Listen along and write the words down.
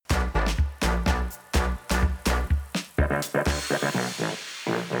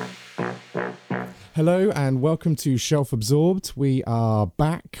Hello and welcome to Shelf Absorbed. We are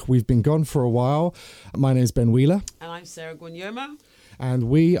back. We've been gone for a while. My name is Ben Wheeler. And I'm Sarah Guanyoma. And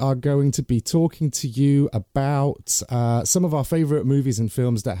we are going to be talking to you about some of our favourite movies and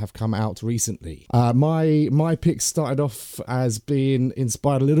films that have come out recently. My pick started off as being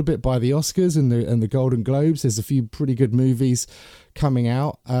inspired a little bit by the Oscars and the Golden Globes. There's a few pretty good movies coming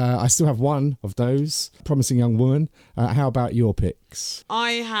out. I still have one of those, Promising Young Woman. How about your picks?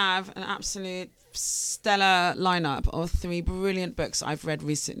 I have an absolute stellar lineup of 3 brilliant books I've read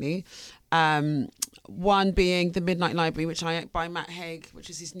recently. One being The Midnight Library, by Matt Haig, which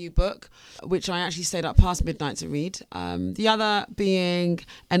is his new book, which I actually stayed up past midnight to read. The other being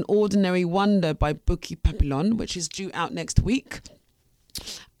An Ordinary Wonder by Bukky Papillon, which is due out next week.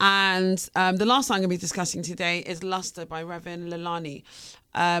 And the last one I'm going to be discussing today is Luster by Ravin Lalani,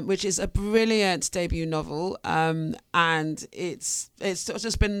 which is a brilliant debut novel, and it's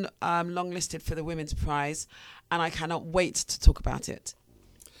just been longlisted for the Women's Prize, and I cannot wait to talk about it.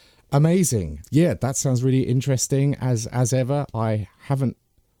 Amazing. Yeah, that sounds really interesting. As ever, I haven't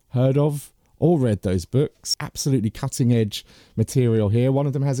heard of or read those books. Absolutely cutting edge material here. One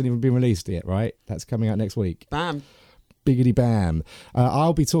of them hasn't even been released yet, right? That's coming out next week. Bam. Biggity bam.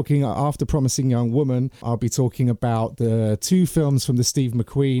 I'll be talking, after Promising Young Woman, I'll be talking about the 2 films from the Steve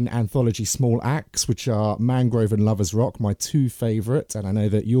McQueen anthology Small Axe, which are Mangrove and Lover's Rock, my 2 favourite. And I know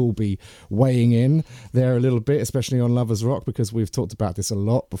that you'll be weighing in there a little bit, especially on Lover's Rock, because we've talked about this a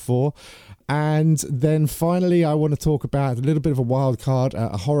lot before. And then finally, I want to talk about a little bit of a wild card,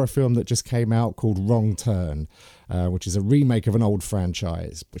 a horror film that just came out called Wrong Turn, which is a remake of an old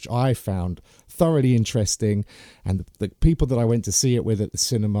franchise, which I found thoroughly interesting. And the people that I went to see it with at the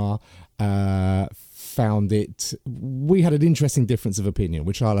cinema found it... We had an interesting difference of opinion,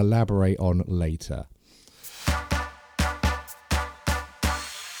 which I'll elaborate on later.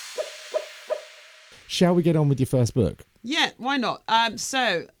 Shall we get on with your first book? Yeah, why not?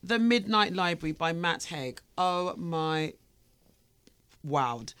 So, The Midnight Library by Matt Haig. Oh my...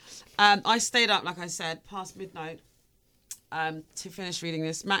 Wowed. I stayed up, like I said, past midnight to finish reading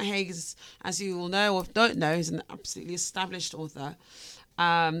this. Matt Haig is, as you all know or don't know, is an absolutely established author.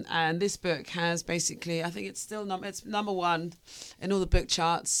 And this book has basically, I think it's still it's number 1 in all the book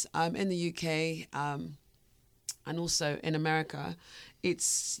charts in the UK and also in America.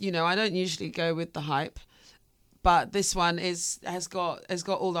 It's, I don't usually go with the hype, but this one has got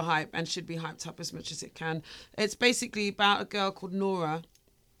all the hype and should be hyped up as much as it can. It's basically about a girl called Nora,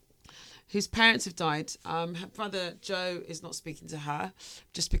 whose parents have died. Her brother Joe is not speaking to her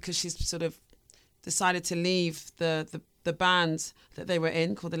just because she's sort of decided to leave the band that they were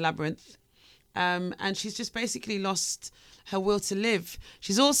in called the Labyrinth. And she's just basically lost her will to live.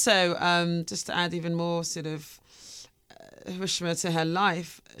 She's also, just to add even more sort of Hiroshima to her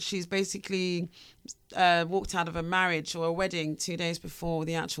life, she's basically walked out of a marriage or a wedding 2 days before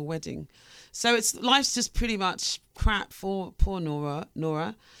the actual wedding. So life's just pretty much crap for poor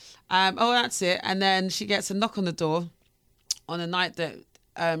Nora. That's it. And then she gets a knock on the door on a night that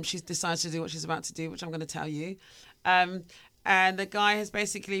she's decided to do what she's about to do, which I'm going to tell you. And the guy has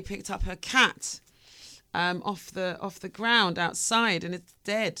basically picked up her cat off the ground outside, and it's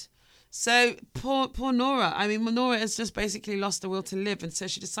dead. So poor Nora. I mean, Nora has just basically lost the will to live, and so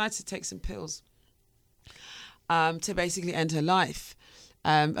she decides to take some pills to basically end her life.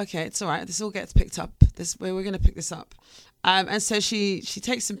 Okay, it's all right. This all gets picked up. We're going to pick this up. And so she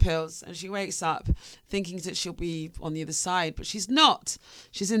takes some pills and she wakes up thinking that she'll be on the other side, but she's not.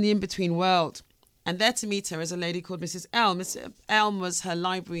 She's in the in-between world. And there to meet her is a lady called Mrs. Elm. Mrs. Elm was her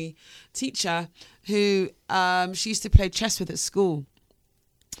library teacher who she used to play chess with at school.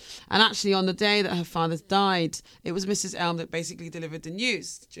 And actually on the day that her father died, it was Mrs. Elm that basically delivered the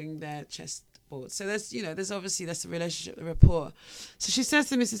news during their chess board. So there's obviously a relationship, a rapport. So she says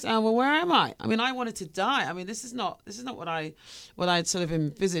to Mrs. Elm, well, where am I? I mean, I wanted to die. I mean, this is not what I'd sort of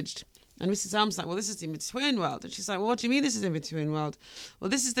envisaged. And Mrs. Elm's like, well, this is the in-between world. And she's like, well, what do you mean this is the in-between world? Well,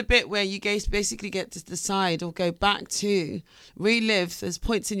 this is the bit where you basically get to decide or go back to relive. There's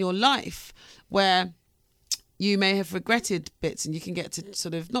points in your life where you may have regretted bits and you can get to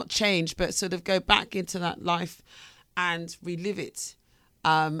sort of not change, but sort of go back into that life and relive it.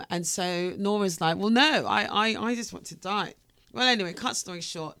 And so Nora's like, well, no, I just want to die. Well, anyway, cut story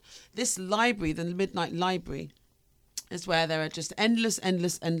short, this library, the Midnight Library, is where there are just endless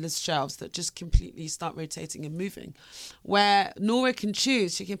shelves that just completely start rotating and moving, where Nora can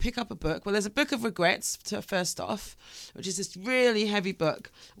choose. She can pick up a book. Well, there's a book of regrets first off, which is this really heavy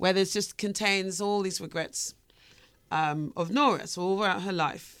book where there's just contains all these regrets of Nora, so all throughout her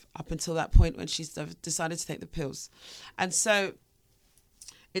life. up until that point when she's decided to take the pills. And so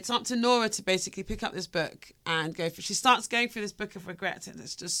it's up to Nora to basically pick up this book and go through. She starts going through this book of regrets, and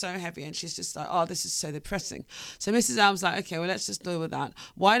it's just so heavy, and she's just like, oh, this is so depressing. So Mrs. Elm's like, okay, well, let's just deal with that.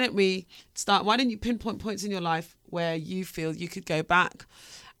 Why don't you pinpoint points in your life where you feel you could go back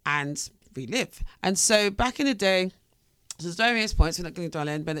and relive? And so back in the day, there's various points, we're not going to dwell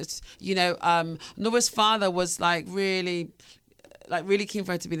in, but it's, Nora's father was really keen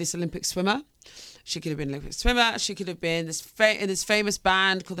for her to be this Olympic swimmer. She could have been an Olympic swimmer. She could have been in this famous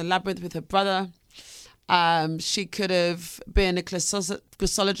band called The Labyrinth with her brother. She could have been a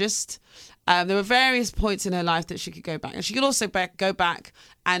glycologist. There were various points in her life that she could go back. And she could also go back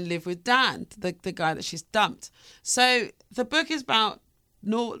and live with Dan, the guy that she's dumped. So the book is about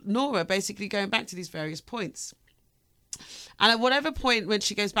Nora basically going back to these various points. And at whatever point when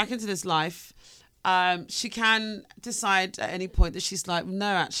she goes back into this life, she can decide at any point that she's like, no,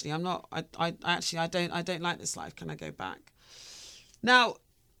 actually, I'm not. I don't like this life. Can I go back? Now,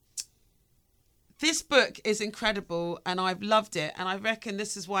 this book is incredible, and I've loved it, and I reckon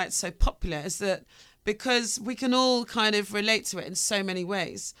this is why it's so popular. Is that because we can all kind of relate to it in so many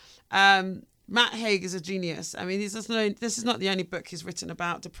ways. Matt Haig is a genius. I mean, this is not the only book he's written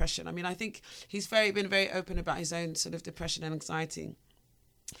about depression. I mean, I think he's been very open about his own sort of depression and anxiety.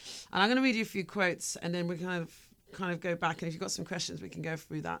 And I'm going to read you a few quotes, and then we kind of go back. And if you've got some questions, we can go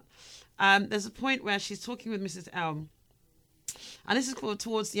through that. There's a point where she's talking with Mrs. Elm, and this is called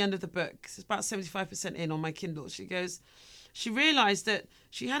towards the end of the book. It's about 75% in on my Kindle. She goes, she realised that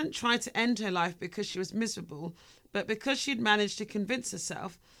she hadn't tried to end her life because she was miserable, but because she'd managed to convince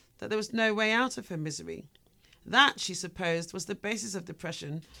herself that there was no way out of her misery. That, she supposed, was the basis of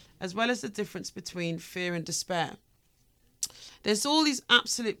depression, as well as the difference between fear and despair. There's all these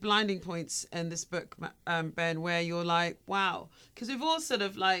absolute blinding points in this book, Ben, where you're like, wow. Because we've all sort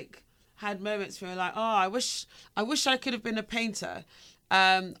of had moments where you're like, oh, I wish I could have been a painter.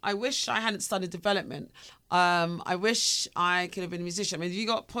 I wish I hadn't studied development. I wish I could have been a musician. I mean, have you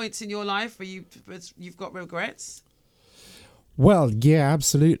got points in your life where you've got regrets? Well, yeah,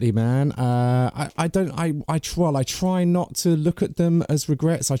 absolutely, man. I try not to look at them as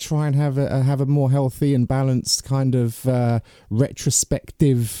regrets. I try and have a more healthy and balanced kind of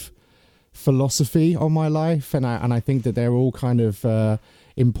retrospective philosophy on my life, and I think that they're all kind of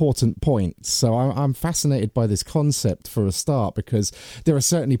important points. So I'm fascinated by this concept for a start, because there are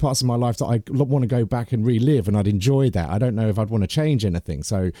certainly parts of my life that I want to go back and relive, and I'd enjoy that. I don't know if I'd want to change anything.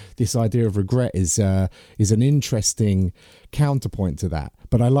 So this idea of regret is an interesting counterpoint to that.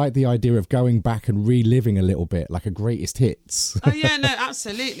 But I like the idea of going back and reliving a little bit, like a greatest hits. Oh yeah, no,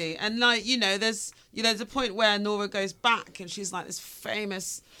 absolutely. And there's a point where Nora goes back and she's like this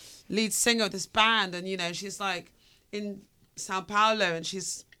famous lead singer of this band, and she's like in Sao Paulo, and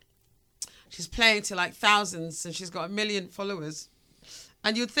she's playing to thousands, and she's got 1 million followers.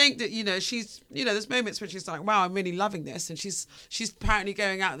 And you'd think that she's there's moments where she's like, wow, I'm really loving this, and she's apparently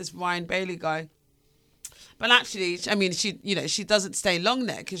going out with this Ryan Bailey guy. But actually, I mean, she doesn't stay long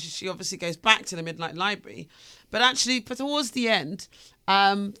there, because she obviously goes back to the Midnight Library. But towards the end,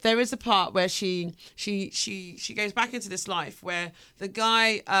 there is a part where she goes back into this life where the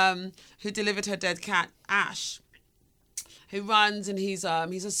guy who delivered her dead cat, Ash, who runs, and he's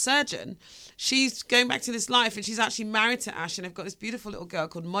a surgeon. She's going back to this life, and she's actually married to Ash, and they've got this beautiful little girl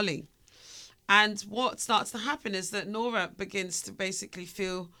called Molly. And what starts to happen is that Nora begins to basically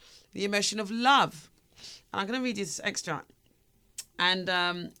feel the emotion of love. And I'm going to read you this extract. And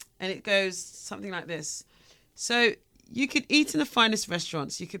it goes something like this. So, you could eat in the finest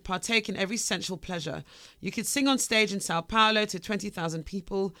restaurants. You could partake in every sensual pleasure. You could sing on stage in Sao Paulo to 20,000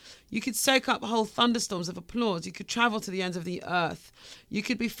 people. You could soak up whole thunderstorms of applause. You could travel to the ends of the earth. You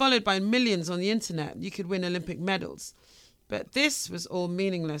could be followed by millions on the internet. You could win Olympic medals. But this was all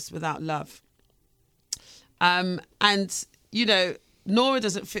meaningless without love. Nora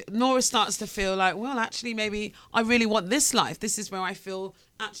starts to feel like, well, actually, maybe I really want this life. This is where I feel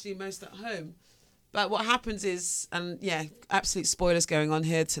actually most at home. But what happens is, and yeah, absolute spoilers going on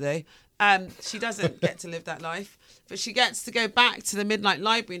here today, she doesn't get to live that life, but she gets to go back to the Midnight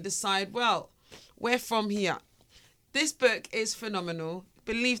Library and decide, well, we're from here. This book is phenomenal.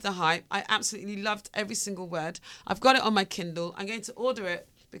 Believe the hype. I absolutely loved every single word. I've got it on my Kindle. I'm going to order it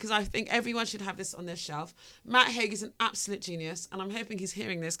because I think everyone should have this on their shelf. Matt Haig is an absolute genius, and I'm hoping he's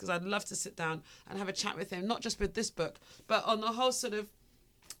hearing this, because I'd love to sit down and have a chat with him, not just with this book, but on the whole sort of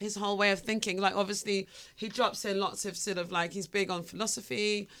his whole way of thinking. Obviously, he drops in lots of he's big on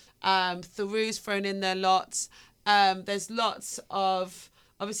philosophy. Thoreau's thrown in there lots. There's lots of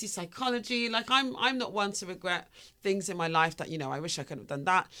obviously psychology. Like I'm not one to regret things in my life that, you know, I wish I could have done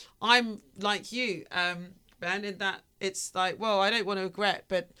that. I'm like you, Ben, in that it's like, well, I don't want to regret,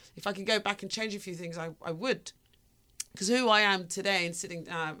 but if I could go back and change a few things, I would. Because who I am today and sitting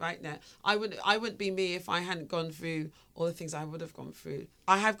right now, I wouldn't be me if I hadn't gone through all the things I would have gone through.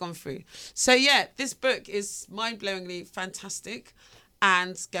 I have gone through. So yeah, this book is mind-blowingly fantastic,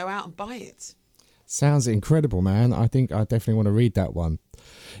 and go out and buy it. Sounds incredible, man. I think I definitely want to read that one.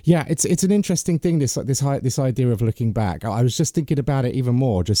 Yeah, it's an interesting thing, this idea of looking back. I was just thinking about it even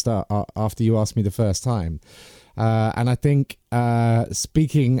more just after you asked me the first time, and I think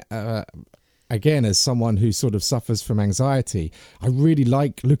speaking. Again, as someone who sort of suffers from anxiety, I really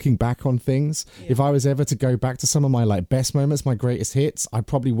like looking back on things. Yeah. If I was ever to go back to some of my like best moments, my greatest hits, I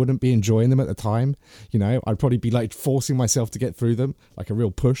probably wouldn't be enjoying them at the time. You know, I'd probably be like forcing myself to get through them, like a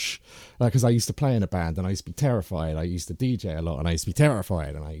real push. Because I used to play in a band and I used to be terrified. I used to DJ a lot and I used to be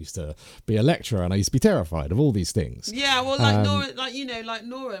terrified. And I used to be a lecturer and I used to be terrified of all these things. Yeah, well, like Nora, like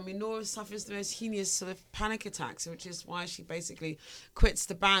Nora. I mean, Nora suffers the most heinous sort of panic attacks, which is why she basically quits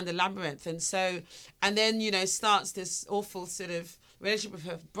the band, The Labyrinth, and then, you know, starts this awful sort of relationship with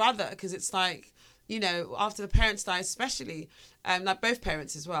her brother, because it's like, you know, after the parents die, especially, like both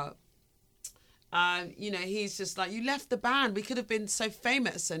parents as well. You know, he's just like, you left the band, we could have been so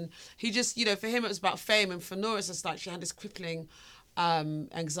famous. And he just, you know, for him it was about fame, and for Nora it's just like she had this crippling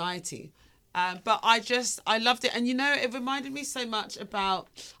anxiety. But I loved it. And, you know, it reminded me so much about,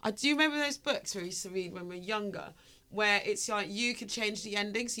 do you remember those books we used to read when we were younger, where it's like you could change the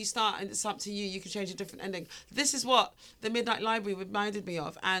endings? You start and it's up to you could change a different ending. This is what the Midnight Library reminded me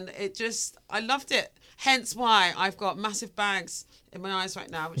of, and I loved it. Hence why I've got massive bags in my eyes right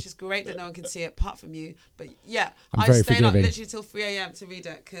now, which is great that no one can see it apart from you. But yeah, I stayed up literally till 3 a.m. to read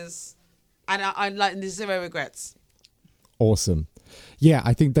it, and I like, there's zero regrets. Awesome. Yeah,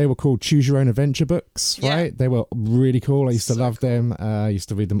 I think they were called Choose Your Own Adventure books, right? Yeah. They were really cool. I used to love them. I used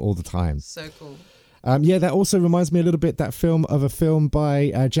to read them all the time. So cool. Yeah, that also reminds me a little bit that film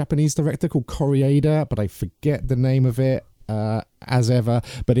by a Japanese director called Koreeda, but I forget the name of it as ever.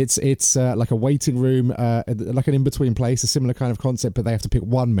 But it's like a waiting room, like an in-between place, a similar kind of concept, but they have to pick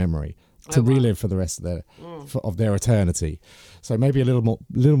one memory to relive for the rest of their eternity. So maybe a little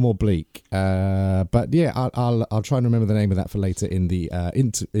more bleak. But yeah, I'll try and remember the name of that for later in the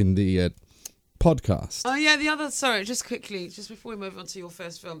podcast. Oh yeah, just quickly, just before we move on to your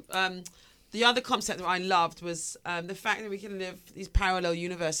first film. The other concept that I loved was the fact that we can live these parallel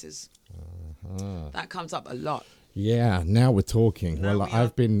universes. That comes up a lot. Yeah, now we're talking.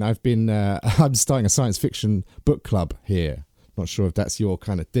 I'm starting a science fiction book club here. Not sure if that's your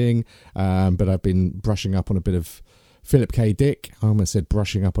kind of thing, but I've been brushing up on a bit of Philip K. Dick. I almost said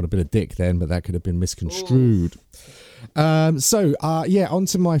brushing up on a bit of Dick then, but that could have been misconstrued. On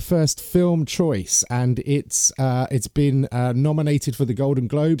to my first film choice, and it's been nominated for the Golden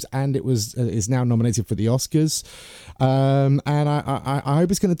Globes, and is now nominated for the Oscars, and I hope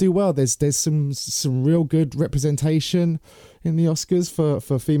it's going to do well. There's some real good representation in the Oscars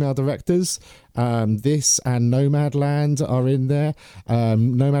for female directors. This and Nomadland are in there.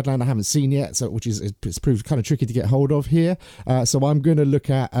 Nomadland I haven't seen yet, which it's proved kind of tricky to get hold of here. So I'm going to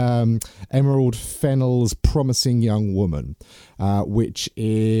look at Emerald Fennell's Promising Young Woman, which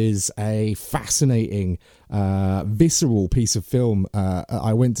is a fascinating, visceral piece of film.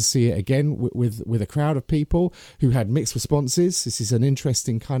 I went to see it again with a crowd of people who had mixed responses. This is an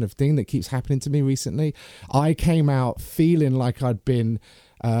interesting kind of thing that keeps happening to me recently. I came out feeling like I'd been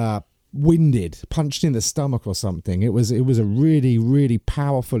winded, punched in the stomach or something. It was a really, really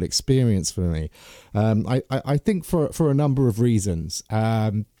powerful experience for me. I think for a number of reasons.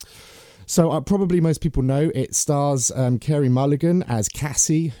 So probably most people know it stars Carey Mulligan as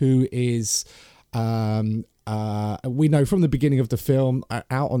Cassie, who is we know from the beginning of the film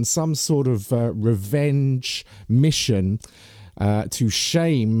out on some sort of revenge mission to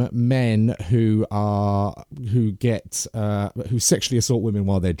shame men who sexually assault women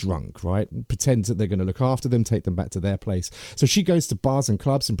while they're drunk, right? Pretend that they're going to look after them, take them back to their place. So she goes to bars and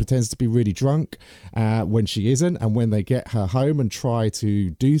clubs and pretends to be really drunk when she isn't, and when they get her home and try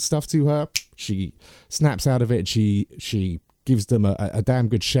to do stuff to her, she snaps out of it. She gives them a damn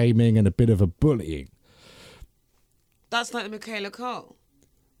good shaming and a bit of a bullying. That's like the Michaela Cole.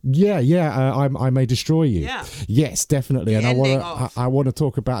 Yeah, I May Destroy You. Yeah. Yes, definitely. And I want to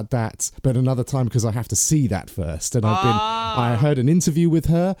talk about that, but another time, because I have to see that first. And I heard an interview with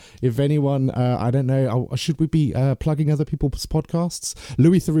her. If anyone, I don't know, should we be plugging other people's podcasts?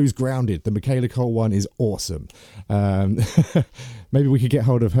 Louis Theroux's Grounded, the Michaela Cole one, is awesome. Maybe we could get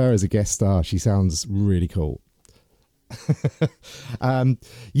hold of her as a guest star. She sounds really cool.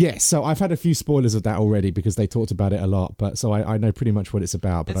 Yeah, so I've had a few spoilers of that already because they talked about it a lot, but so I know pretty much what it's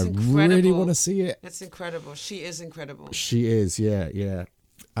about, but It's I really incredible. want to see it. It's incredible. She is incredible. She is, yeah.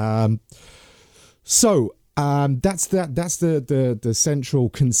 So that's the central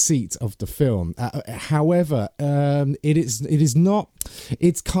conceit of the film. However, it is not.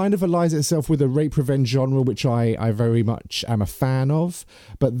 It's kind of aligns itself with a rape revenge genre, which I very much am a fan of.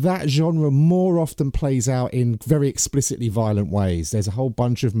 But that genre more often plays out in very explicitly violent ways. There's a whole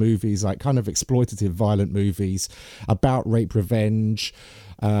bunch of movies, like kind of exploitative violent movies about rape revenge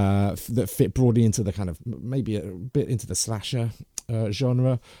that fit broadly into the kind of maybe a bit into the slasher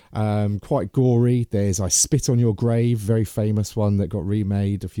genre, quite gory. There's I Spit on Your Grave, very famous one that got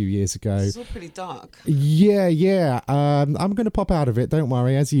remade a few years ago. It's all pretty dark. Yeah. I'm going to pop out of it, don't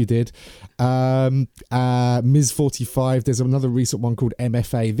worry, as you did. Ms. 45, there's another recent one called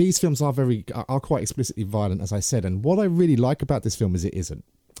MFA. These films are quite explicitly violent, as I said, and what I really like about this film is it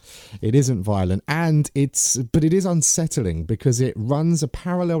isn't violent, and it is unsettling because it runs a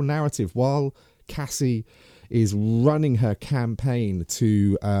parallel narrative while Cassie is running her campaign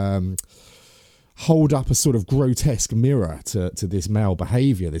to hold up a sort of grotesque mirror to this male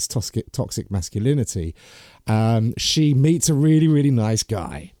behavior, this toxic masculinity. She meets a really, really nice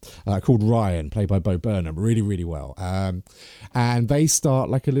guy called Ryan, played by Bo Burnham, really, really well. And they start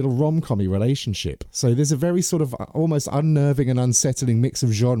like a little rom-com-y relationship. So there's a very sort of almost unnerving and unsettling mix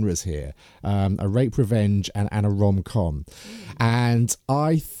of genres here, a rape revenge and a rom-com. And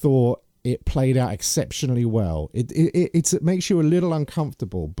I thought it played out exceptionally well. It makes you a little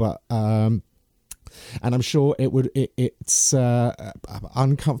uncomfortable, but and I'm sure it's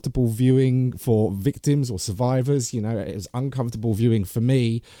uncomfortable viewing for victims or survivors. You know, it was uncomfortable viewing for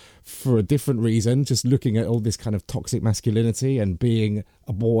me for a different reason, just looking at all this kind of toxic masculinity and being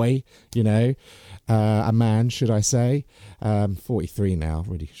a boy, you know, a man, should I say. 43 now,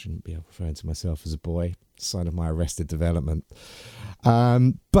 really shouldn't be referring to myself as a boy, sign of my arrested development.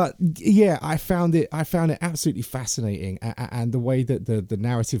 But yeah, I found it absolutely fascinating, and the way that the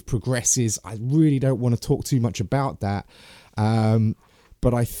narrative progresses. I really don't want to talk too much about that,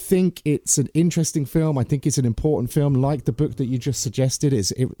 but I think it's an interesting film. I think it's an important film, like the book that you just suggested.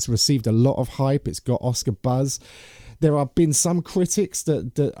 It's received a lot of hype. It's got Oscar buzz. There have been some critics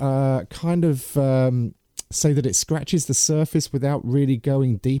that kind of say that it scratches the surface without really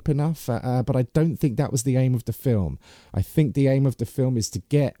going deep enough, but I don't think that was the aim of the film. I think the aim of the film is to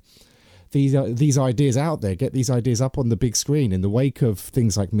get these ideas out there, get these ideas up on the big screen in the wake of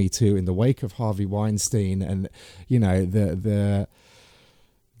things like Me Too, in the wake of Harvey Weinstein, and you know the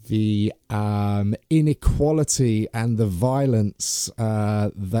inequality and the violence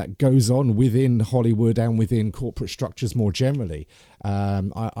that goes on within Hollywood and within corporate structures more generally.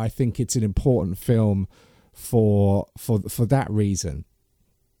 I think it's an important film for that reason.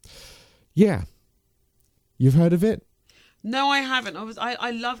 Yeah, you've heard of it? No, I haven't.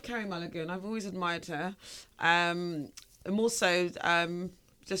 I love Carey Mulligan. I've always admired her. I'm also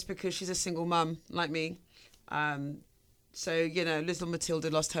just because she's a single mum like me. So you know, little Matilda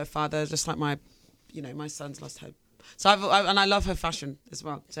lost her father, just like my son's lost her. So and I love her fashion as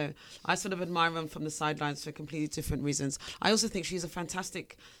well. So I sort of admire her from the sidelines for completely different reasons. I also think she's a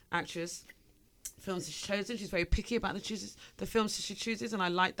fantastic actress. Films she's chosen, she's very picky about the films she chooses, and I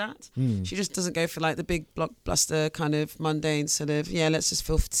like that. She just doesn't go for like the big blockbuster kind of mundane sort of let's just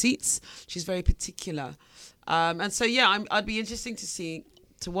fill seats. She's very particular, and so I'd be interesting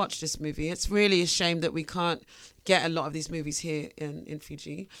to watch this movie. It's really a shame that we can't get a lot of these movies here in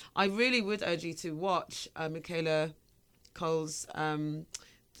Fiji. I really would urge you to watch Michaela Cole's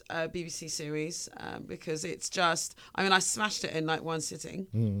BBC series because it's just, I smashed it in like one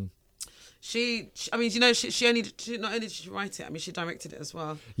sitting. She not only did she write it, she directed it as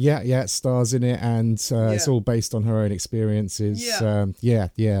well. Yeah, it stars in it, and it's all based on her own experiences. Yeah.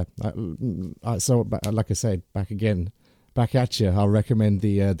 So, like I said, back at you. I'll recommend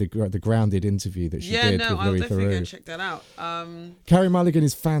the grounded interview that she did with Louis I'll definitely Theroux. go check that out. Carey Mulligan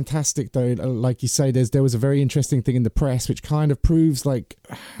is fantastic, though. Like you say, there was a very interesting thing in the press which kind of proves like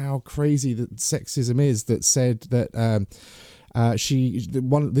how crazy that sexism is. That said that.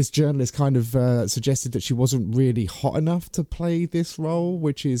 This journalist kind of suggested that she wasn't really hot enough to play this role,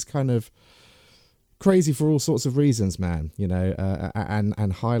 which is kind of crazy for all sorts of reasons, man. You know,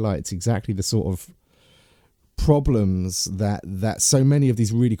 and highlights exactly the sort of problems that so many of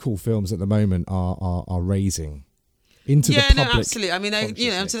these really cool films at the moment are raising into the public. Yeah, no, absolutely.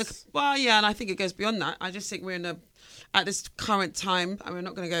 And I think it goes beyond that. I just think we're at this current time, and we're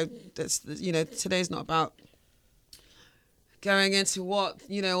not going to go. Today's not about going into what,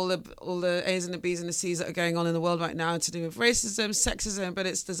 all the A's and the B's and the C's that are going on in the world right now to do with racism, sexism, but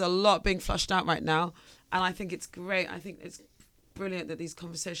there's a lot being flushed out right now, and I think it's great. I think it's brilliant that these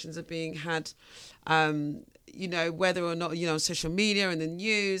conversations are being had, whether or not, on social media and the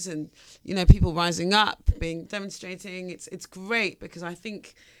news, and people rising up, demonstrating. It's great, because I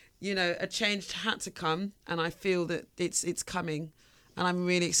think a change had to come, and I feel that it's coming, and I'm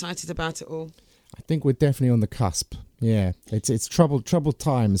really excited about it all. I think we're definitely on the cusp. Yeah, it's troubled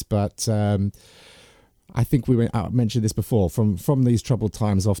times, but I think I mentioned this before. From these troubled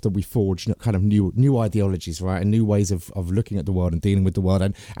times, often we forge kind of new ideologies, right, and new ways of looking at the world and dealing with the world,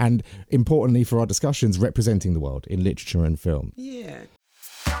 and importantly for our discussions, representing the world in literature and film. Yeah.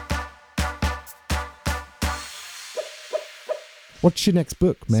 What's your next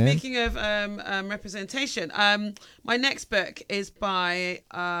book, man? Speaking of representation, my next book is by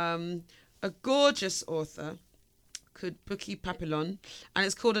a gorgeous author called Buki Papillon, and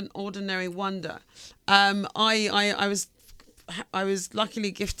it's called An Ordinary Wonder. I was luckily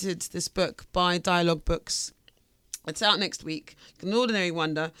gifted this book by Dialogue Books. It's out next week. An Ordinary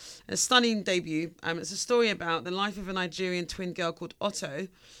Wonder, a stunning debut. It's a story about the life of a Nigerian twin girl called Otto,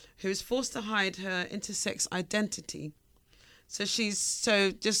 who is forced to hide her intersex identity. So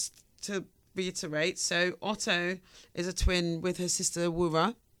just to reiterate, Otto is a twin with her sister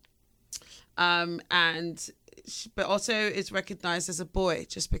Wura, but Otto is recognised as a boy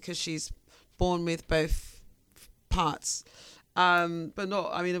just because she's born with both parts, but not.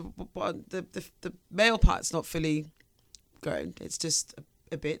 I mean, the male part's not fully grown; it's just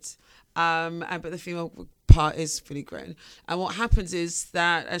a bit, but the female part is fully grown. And what happens is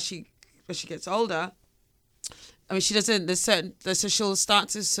that as she gets older, I mean, she doesn't. So she'll start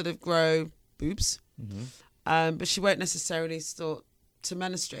to sort of grow boobs, but she won't necessarily start to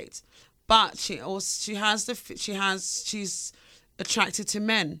menstruate. But she's attracted to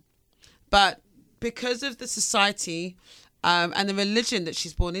men, but because of the society and the religion that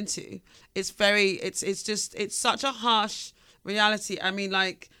she's born into, it's such a harsh reality. I mean,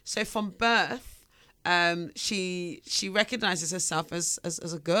 so from birth, she recognizes herself as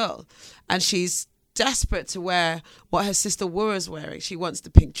a girl, and she's desperate to wear what her sister Wura's wearing. She wants the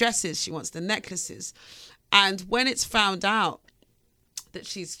pink dresses, she wants the necklaces, and when it's found out that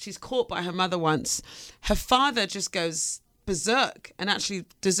she's caught by her mother once, her father just goes berserk and actually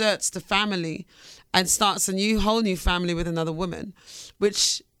deserts the family and starts a whole new family with another woman,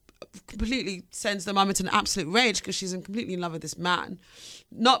 which completely sends the mum into an absolute rage because she's completely in love with this man,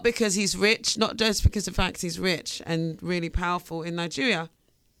 not because he's rich, not just because of the fact he's rich and really powerful in Nigeria,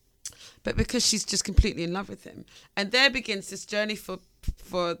 but because she's just completely in love with him. And there begins this journey for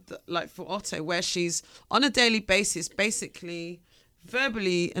Otto, where she's on a daily basis basically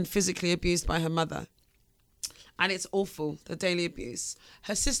verbally and physically abused by her mother. And it's awful, the daily abuse.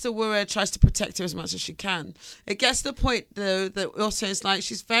 Her sister Wura tries to protect her as much as she can. It gets to the point, though, that Otto is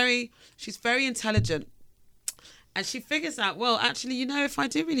she's very intelligent. And she figures out, well, actually, if I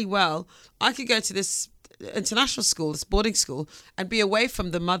do really well, I could go to this international school, this boarding school, and be away from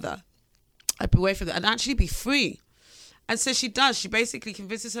the mother. I'd be away from and actually be free. And so she does. She basically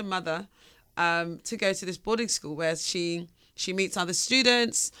convinces her mother to go to this boarding school where she meets other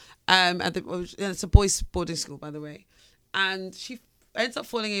students. It's a boys' boarding school, by the way. And she ends up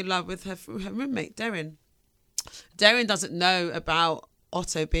falling in love with her roommate, Darren. Darren doesn't know about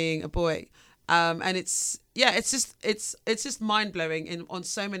Otto being a boy. And it's just mind-blowing on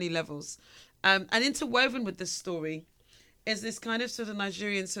so many levels. And interwoven with this story is this kind of sort of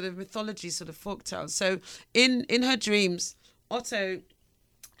Nigerian sort of mythology, sort of folktale. So in her dreams, Otto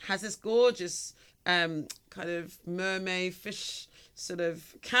has this gorgeous kind of mermaid fish sort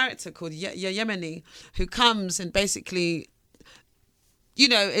of character called Yemeni, who comes and basically,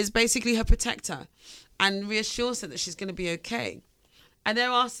 is basically her protector and reassures her that she's going to be okay. And there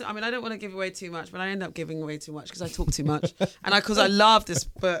are, I don't want to give away too much, but I end up giving away too much because I talk too much, and because I love this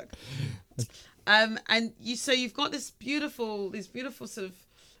book. So you've got these beautiful sort of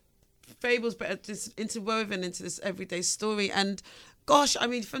fables, but just interwoven into this everyday story. And gosh, I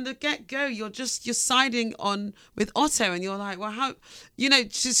mean, from the get-go, you're siding on with Otto, and you're like, well, how, she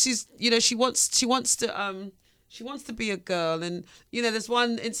wants to be a girl, and there's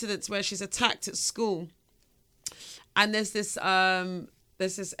one incident where she's attacked at school, and there's this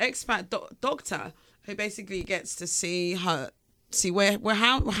expat doctor who basically gets to see how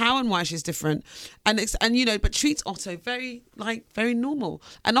and why she's different, but treats Otto very normal,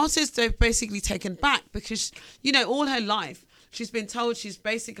 and Otto's basically taken back because all her life she's been told she's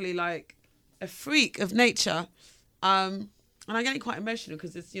basically like a freak of nature, and And I get quite emotional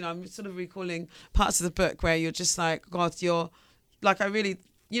because it's, I'm sort of recalling parts of the book where you're just like, God, you're like, I really,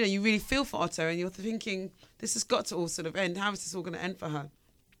 you really feel for Otto, and you're thinking, this has got to all sort of end. How is this all going to end for her?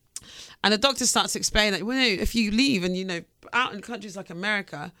 And the doctor starts to explain that, if you leave and, out in countries like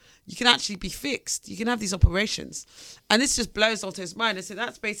America, you can actually be fixed. You can have these operations. And this just blows Otto's mind. And so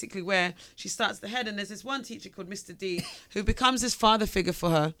that's basically where she starts to head. And there's this one teacher called Mr. D who becomes this father figure for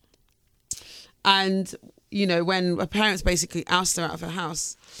her. And, when her parents basically oust her out of her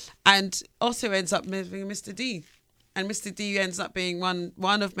house. And Otto ends up living Mr. D. And Mr. D ends up being one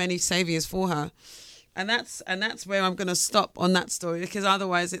of many saviors for her. And that's where I'm going to stop on that story, because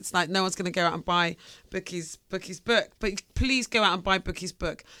otherwise it's like no one's going to go out and buy Bookie's book. But please go out and buy Bookie's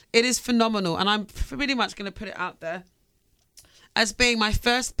book. It is phenomenal, and I'm pretty much going to put it out there as being my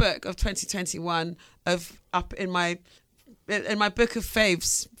first book of 2021 up in my book of fame.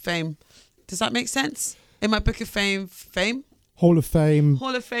 Does that make sense? In my book of fame. Hall of Fame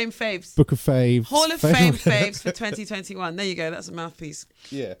faves. Book of Faves. Hall of Fame faves for 2021. There you go. That's a mouthpiece.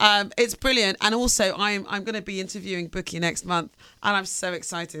 Yeah. It's brilliant. And also, I'm going to be interviewing Bookie next month, and I'm so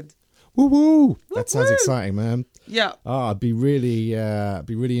excited. Woo woo! That sounds exciting, man. Yeah. I'd be really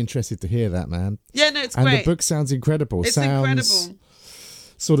interested to hear that, man. Yeah, no, it's and great. And the book sounds incredible. It's incredible.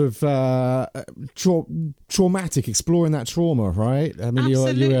 Sort of traumatic, exploring that trauma, right? I mean,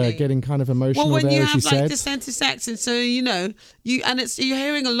 you're getting kind of emotional when there, you as have you said. The centre accent, so you're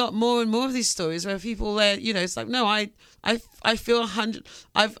hearing a lot more and more of these stories where people it's like, no, I feel 100.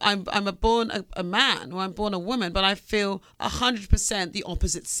 I'm a man, or I'm born a woman, but I feel 100% the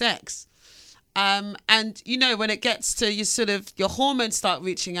opposite sex. And when it gets to your hormones start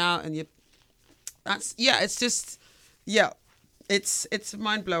reaching out, and it's a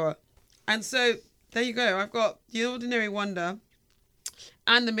mind blower. And so there you go. I've got The Ordinary Wonder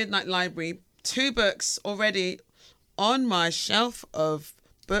and The Midnight Library, 2 books already on my shelf of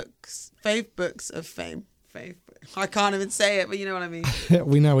books, fave books of fame. I can't even say it, but you know what I mean.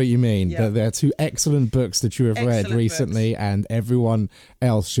 We know what you mean. Yeah. They're 2 excellent books that you have read recently, and everyone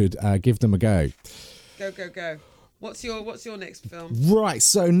else should give them a go. Go. What's your next film? Right,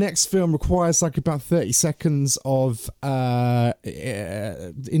 so next film requires like about 30 seconds of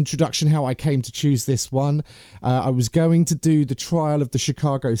introduction, how I came to choose this one. I was going to do The Trial of the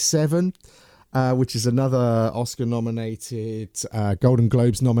Chicago 7, which is another Oscar-nominated, Golden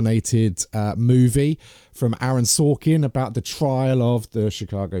Globes-nominated movie from Aaron Sorkin about the trial of the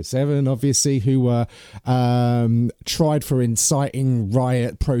Chicago 7, obviously, who were tried for inciting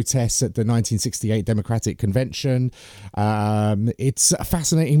riot protests at the 1968 Democratic Convention. It's a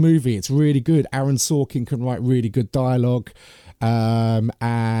fascinating movie. It's really good. Aaron Sorkin can write really good dialogue.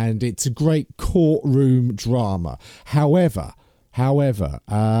 And it's a great courtroom drama. However,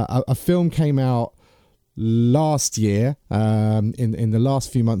 a film came out last year, in the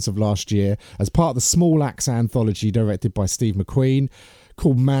last few months of last year, as part of the Small Axe anthology directed by Steve McQueen,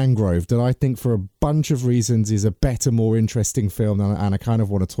 called Mangrove, that I think for a bunch of reasons is a better, more interesting film, and I kind of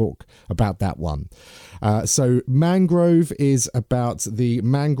want to talk about that one. So Mangrove is about the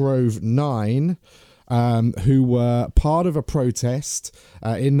Mangrove 9, who were part of a protest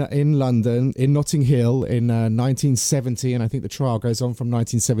in London, in Notting Hill, in 1970, and I think the trial goes on from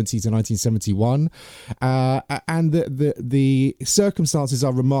 1970 to 1971. And the circumstances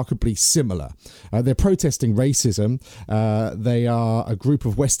are remarkably similar. They're protesting racism. They are a group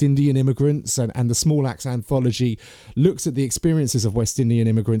of West Indian immigrants, and the Small Axe anthology looks at the experiences of West Indian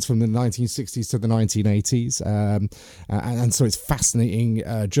immigrants from the 1960s to the 1980s. And so it's fascinating,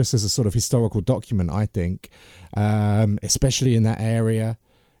 just as a sort of historical document, I think, especially in that area,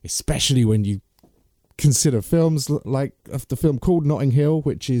 especially when you consider films like the film called Notting Hill,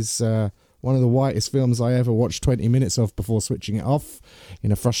 which is one of the whitest films I ever watched 20 minutes of before switching it off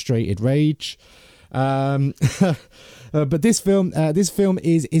in a frustrated rage. But this film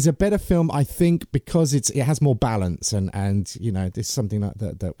is a better film, I think, because it has more balance, and this is something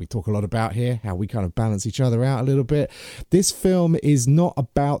that we talk a lot about here, how we kind of balance each other out a little bit. This film is not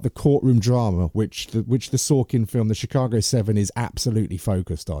about the courtroom drama, which the Sorkin film, The Chicago 7, is absolutely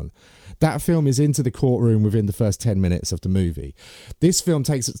focused on. That film is into the courtroom within the first 10 minutes of the movie. This film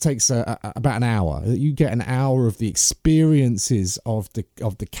takes about an hour. You get an hour of the experiences of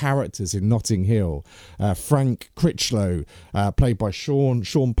the characters in Notting Hill. Frank Critchlow, played by Sean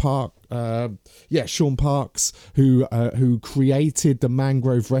Parks, who created the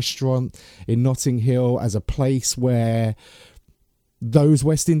Mangrove restaurant in Notting Hill as a place where those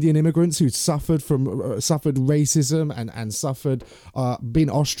West Indian immigrants who suffered racism and suffered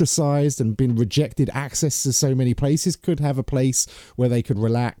been ostracized and been rejected access to so many places could have a place where they could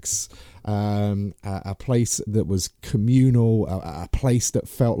relax a place that was communal, a place that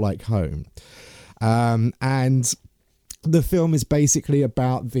felt like home. And the film is basically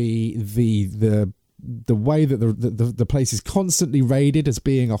about the way that the place is constantly raided as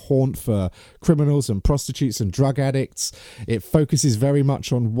being a haunt for criminals and prostitutes and drug addicts. It focuses very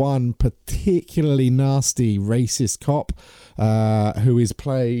much on one particularly nasty racist cop who is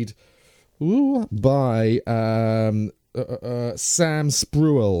played by Sam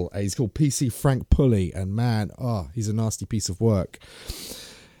Spruill. He's called PC Frank Pulley, and man, he's a nasty piece of work.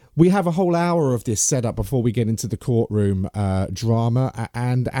 We have a whole hour of this set up before we get into the courtroom drama,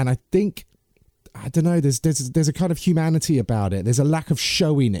 and I think, I don't know, there's a kind of humanity about it. There's a lack of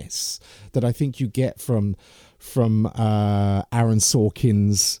showiness that I think you get from Aaron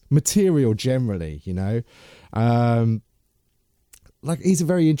Sorkin's material generally, you know. Like, he's a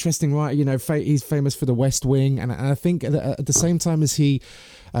very interesting writer, you know. He's famous for The West Wing, and I think at the same time as he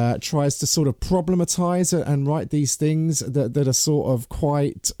tries to sort of problematize and write these things that are sort of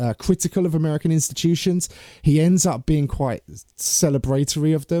quite critical of American institutions, he ends up being quite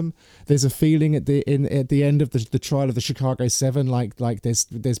celebratory of them. There's a feeling at the end of the trial of the Chicago 7, like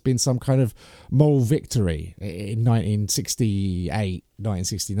there's been some kind of moral victory in 1968.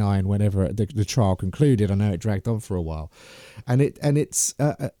 1969, whenever the trial concluded. I know it dragged on for a while, and it's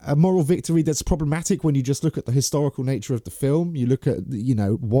a moral victory that's problematic when you just look at the historical nature of the film. You look at, you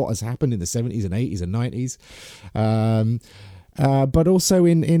know, what has happened in the 70s and 80s and 90s, but also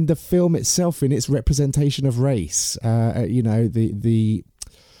in the film itself, in its representation of race. You know, the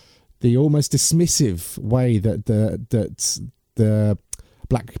almost dismissive way that the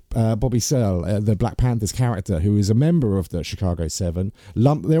Black Bobby Searle, the Black Panther's character, who is a member of the Chicago 7,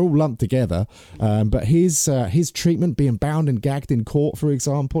 they're all lumped together, but his treatment, being bound and gagged in court, for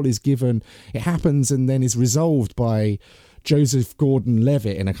example, is given. It happens and then is resolved by Joseph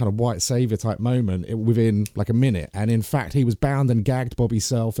Gordon-Levitt in a kind of white savior type moment within like a minute. And in fact, he was bound and gagged, Bobby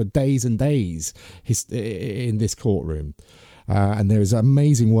Searle, for days and days in this courtroom. And there's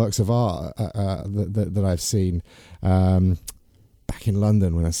amazing works of art that I've seen back in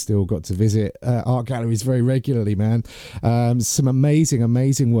London when I still got to visit art galleries very regularly, man. Some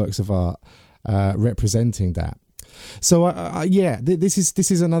amazing works of art representing that. So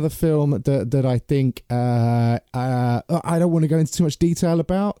this is another film that I think I don't want to go into too much detail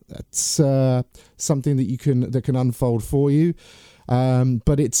about. It's something that can unfold for you,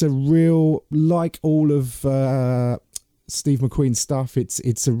 but it's a real, like all of Steve McQueen's stuff.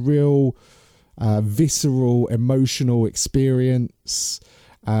 It's a real visceral, emotional experience,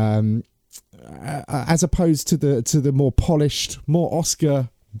 as opposed to the more polished, more Oscar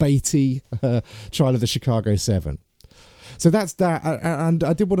baity Trial of the Chicago 7. So that's that, and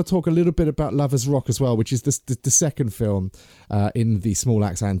I did want to talk a little bit about Lovers Rock as well, which is the second film in the Small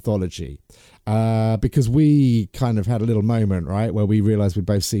Axe anthology, because we kind of had a little moment, right, where we realised we'd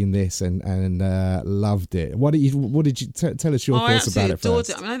both seen this and loved it. What did you tell us your thoughts about it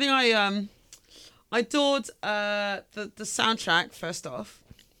first? I mean, I think I adored the soundtrack, first off.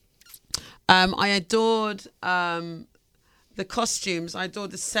 I adored the costumes. I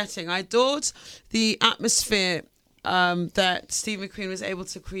adored the setting. I adored the atmosphere that Steve McQueen was able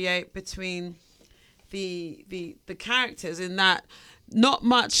to create between the characters, in that not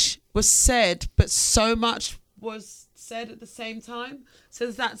much was said, but so much was said at the same time. So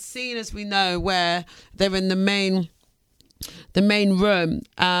there's that scene, as we know, where they're in the main room,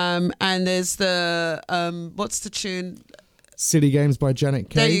 and there's the what's the tune? City Games by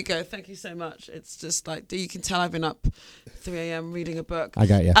Janet Kay. There you go. Thank you so much. It's just like, you can tell I've been up 3 a.m. reading a book. I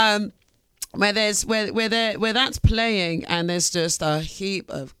got you. Where that's playing, and there's just a heap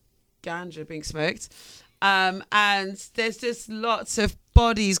of ganja being smoked, and there's just lots of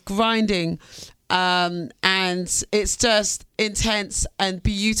bodies grinding, and it's just intense and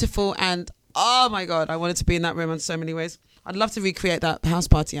beautiful, and oh my God, I wanted to be in that room in so many ways. I'd love to recreate that house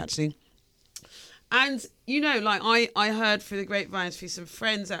party, actually. And, you know, like I heard through the grapevines through some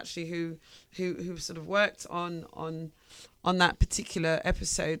friends, actually, who sort of worked on that particular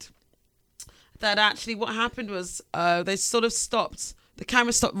episode, that actually what happened was they sort of stopped, the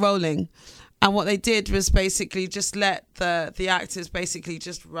camera stopped rolling, and what they did was basically just let the actors basically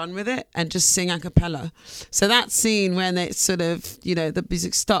just run with it and just sing a cappella. So that scene when it sort of, you know, the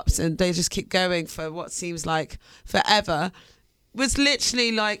music stops and they just keep going for what seems like forever was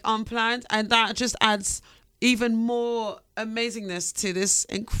literally like unplanned, and that just adds even more amazingness to this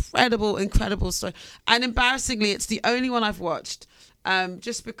incredible story. And embarrassingly, it's the only one I've watched,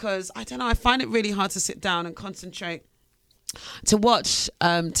 just because, I don't know, I find it really hard to sit down and concentrate to watch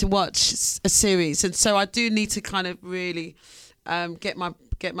a series, and so I do need to kind of really get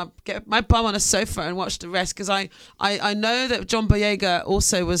get my bum on a sofa and watch the rest, because I know that John Boyega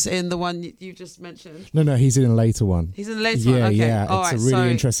also was in the one you just mentioned. No, he's in a later one. He's in the latest one. Yeah, Okay. yeah. All It's right, a really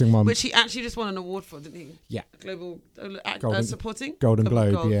sorry. interesting one. Which he actually just won an award for, didn't he? Yeah. Global supporting Golden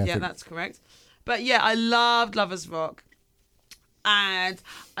Globe. Gold. Yeah, Yeah, that's correct. But yeah, I loved Lovers Rock. And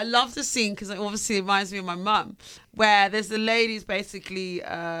I love the scene because it obviously reminds me of my mum, where there's the ladies basically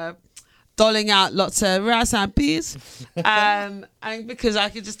doling out lots of rice and peas. And because I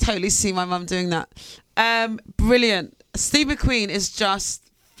could just totally see my mum doing that. Brilliant. Steve McQueen is just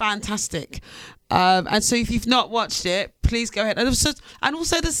fantastic. And so if you've not watched it, please go ahead. And also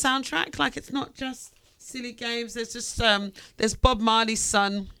the soundtrack, like, it's not just silly games. There's just there's Bob Marley's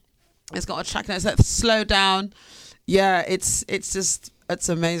son. It's got a track that's like Slow Down. Yeah, it's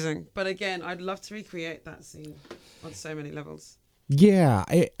amazing. But again, I'd love to recreate that scene on so many levels. Yeah,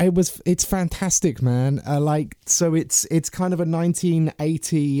 it's fantastic, man. So it's kind of a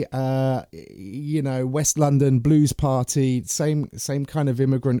 1980 West London blues party, same kind of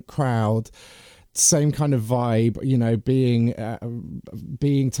immigrant crowd, same kind of vibe,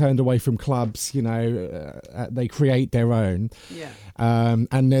 being turned away from clubs, they create their own. Yeah.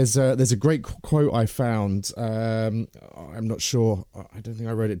 And there's a great quote I found. I'm not sure. I don't think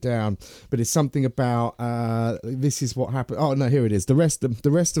I wrote it down, but it's something about this is what happened. Oh no, here it is. The rest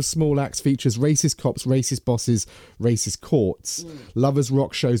of Small Axe features racist cops, racist bosses, racist courts. Lovers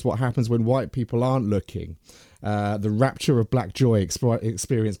Rock shows what happens when white people aren't looking. The rapture of black joy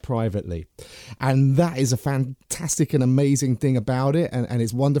experienced privately. And that is a fantastic and amazing thing about it, and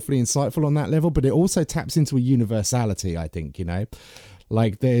it's wonderfully insightful on that level, but it also taps into a universality, I think,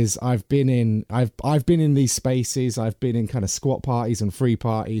 like I've been in these spaces. I've been in kind of squat parties and free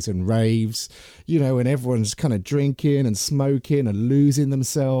parties and raves, and everyone's kind of drinking and smoking and losing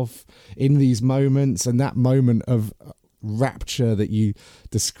themselves in these moments, and that moment of rapture that you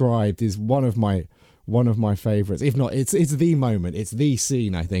described is one of my favorites. If not, it's the moment, it's the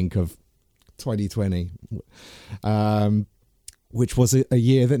scene, I think, of 2020, which was a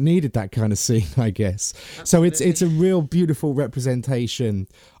year that needed that kind of scene, I guess. Absolutely. So it's a real beautiful representation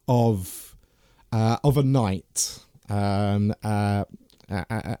of a night, and a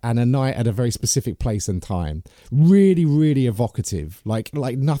night at a very specific place and time. Really, really evocative, like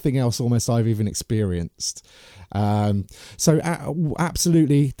nothing else almost I've even experienced. So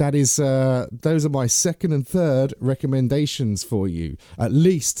absolutely, that is those are my second and third recommendations for you. At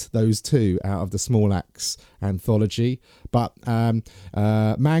least those two out of the Small Axe anthology. But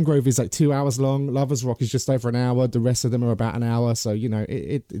Mangrove is like 2 hours long. Lovers Rock is just over an hour. The rest of them are about an hour. So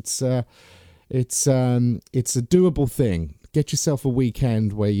it's a doable thing. Get yourself a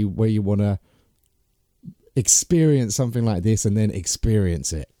weekend where you want to experience something like this and then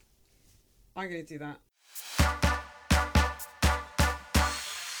experience it. I'm going to do that.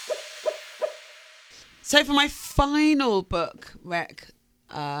 So for my final book rec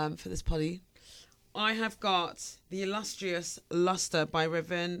for this poddy, I have got The Illustrious Luster by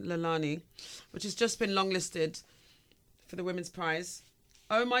Ravin Lalani, which has just been longlisted for the Women's Prize.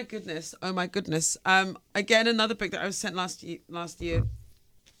 Oh my goodness. Again, another book that I was sent last year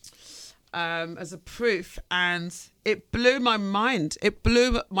as a proof, and it blew my mind. It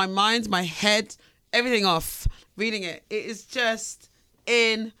blew my mind, my head, everything off reading it. It is just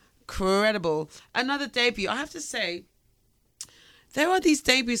incredible. Another debut. I have to say, there are these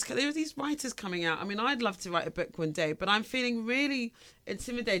writers coming out. I mean, I'd love to write a book one day, but I'm feeling really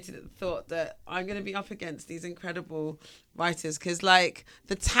intimidated at the thought that I'm going to be up against these incredible writers, because like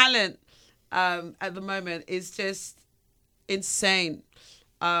the talent at the moment is just insane.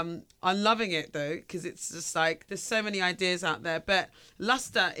 I'm loving it though, because it's just like there's so many ideas out there, but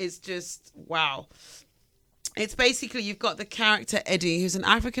Luster is just wow. It's basically, you've got the character Eddie, who's an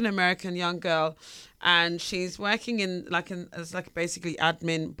African-American young girl, and she's working as basically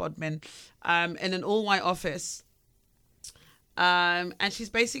bodmin, in an all-white office. And she's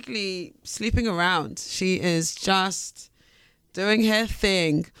basically sleeping around. She is just doing her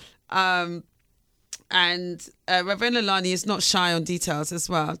thing. And Ravin Lalani is not shy on details as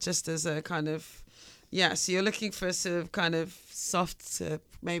well, just as a kind of, so you're looking for a sort of kind of soft,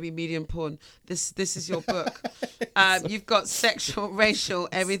 maybe medium porn. This is your book. You've got sexual, racial,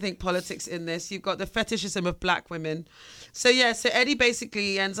 everything, politics in this. You've got the fetishism of black women. So Eddie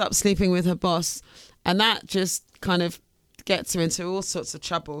basically ends up sleeping with her boss, and that just kind of gets her into all sorts of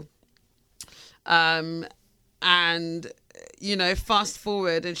trouble. And fast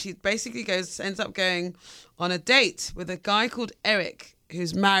forward, and she basically ends up going on a date with a guy called Eric,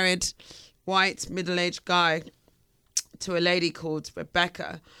 who's married, white, middle-aged guy, to a lady called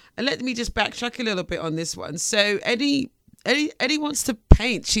Rebecca. And let me just backtrack a little bit on this one. So Eddie Eddie wants to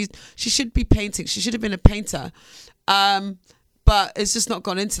paint. She should be painting. She should have been a painter. But it's just not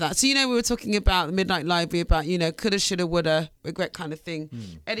gone into that. So, we were talking about the Midnight Library, about, coulda, shoulda, woulda, regret kind of thing.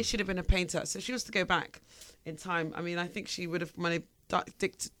 Eddie should have been a painter. So she wants to go back in time. I mean, I think she would have ducked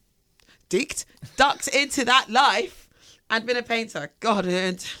into that life and been a painter. God,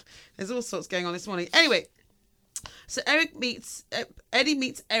 and there's all sorts going on this morning. Anyway, so Eddie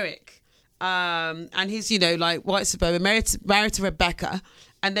meets Eric. And he's, like white suburban, married to Rebecca.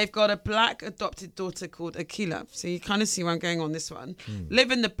 And they've got a black adopted daughter called Akila. So you kind of see where I'm going on this one. Live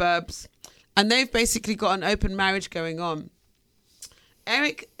in the burbs. And they've basically got an open marriage going on.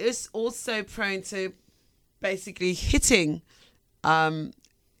 Eric is also prone to basically hitting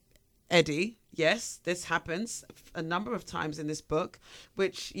Eddie. Yes, this happens a number of times in this book.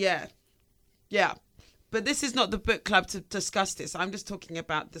 Which, yeah. But this is not the book club to discuss this. I'm just talking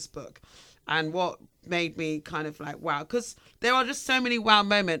about this book. And what made me kind of like, wow, because there are just so many wow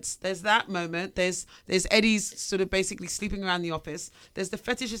moments. There's that moment. There's Eddie's sort of basically sleeping around the office. There's the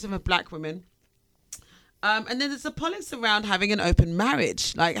fetishism of black women. And then there's the politics around having an open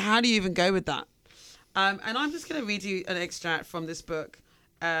marriage. Like, how do you even go with that? And I'm just going to read you an extract from this book,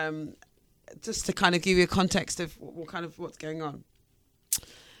 just to kind of give you a context of what's going on.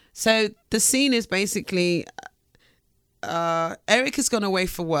 So the scene is basically Eric has gone away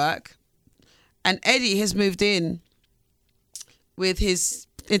for work. And Eddie has moved in with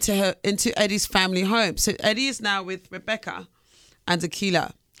into Eddie's family home. So Eddie is now with Rebecca and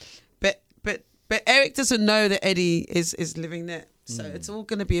Akila. But Eric doesn't know that Eddie is living there. So it's all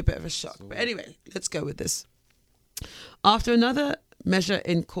going to be a bit of a shock. But anyway, let's go with this. After another measure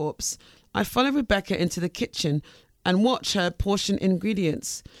in corpse, I follow Rebecca into the kitchen and watch her portion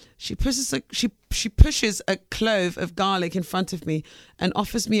ingredients. She pushes a clove of garlic in front of me and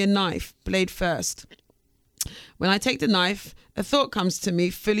offers me a knife, blade first. When I take the knife, a thought comes to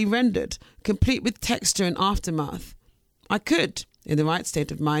me fully rendered, complete with texture and aftermath. I could, in the right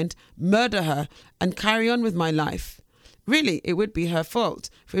state of mind, murder her and carry on with my life. Really, it would be her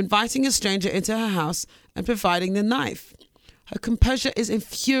fault for inviting a stranger into her house and providing the knife. Her composure is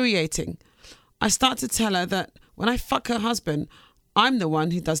infuriating. I start to tell her that when I fuck her husband, I'm the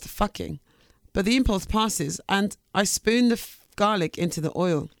one who does the fucking. But the impulse passes and I spoon the garlic into the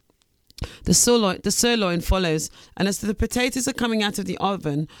oil. The sirloin follows, and as the potatoes are coming out of the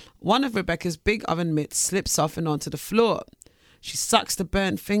oven, one of Rebecca's big oven mitts slips off and onto the floor. She sucks the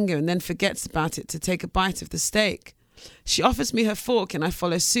burnt finger and then forgets about it to take a bite of the steak. She offers me her fork and I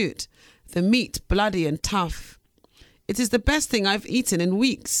follow suit, the meat bloody and tough. It is the best thing I've eaten in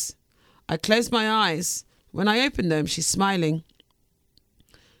weeks. I close my eyes. When I open them, she's smiling.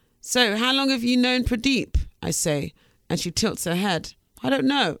 So, how long have you known Pradeep? I say, and she tilts her head. I don't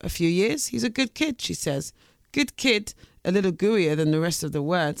know, a few years. He's a good kid, she says. Good kid, a little gooier than the rest of the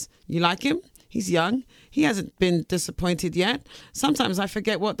words. You like him? He's young. He hasn't been disappointed yet. Sometimes I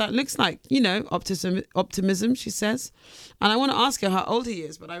forget what that looks like. Optimism, she says. And I want to ask her how old he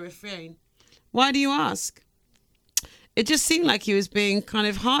is, but I refrain. Why do you ask? It just seemed like he was being kind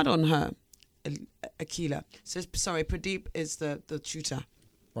of hard on her. Akila. So, sorry, Pradeep is the tutor.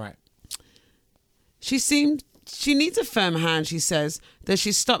 Right. She needs a firm hand, she says, that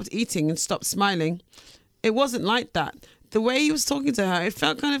she stopped eating and stopped smiling. It wasn't like that. The way he was talking to her, it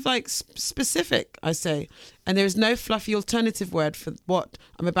felt kind of like specific, I say. And there is no fluffy alternative word for what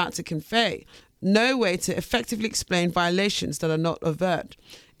I'm about to convey. No way to effectively explain violations that are not overt.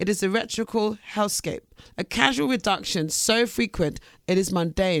 It is a rhetorical hellscape, a casual reduction so frequent it is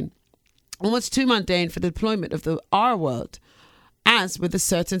mundane. Almost too mundane for the deployment of the R world. As with a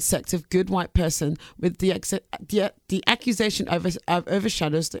certain sect of good white person, with the accusation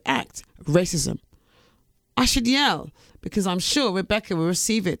overshadows the act, racism. I should yell, because I'm sure Rebecca will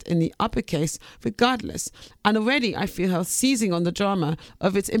receive it in the uppercase regardless, and already I feel her seizing on the drama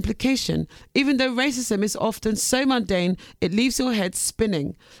of its implication, even though racism is often so mundane it leaves your head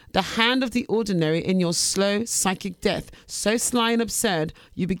spinning. The hand of the ordinary in your slow psychic death, so sly and absurd,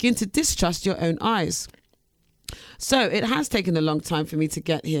 you begin to distrust your own eyes. So it has taken a long time for me to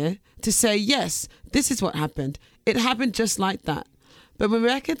get here, to say, yes, this is what happened. It happened just like that. But when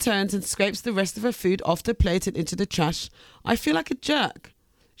Rebecca turns and scrapes the rest of her food off the plate and into the trash, I feel like a jerk.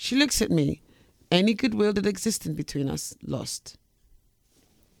 She looks at me. Any goodwill that existed between us, lost.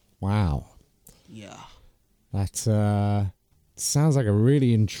 Wow. Yeah. That sounds like a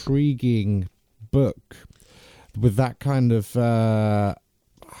really intriguing book with that kind of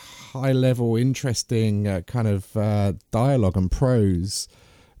high-level, interesting kind of dialogue and prose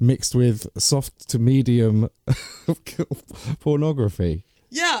mixed with soft to medium pornography.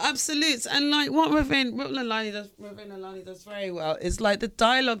 Yeah, absolute. And like what Ravina Lani does very well is like the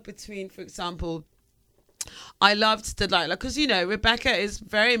dialogue between, for example, I loved the dialogue because Rebecca is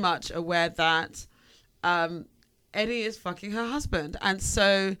very much aware that Eddie is fucking her husband, and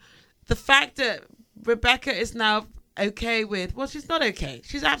so the fact that Rebecca is now okay with, well, she's not okay.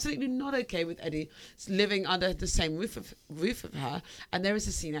 She's absolutely not okay with Eddie living under the same roof of her. And there is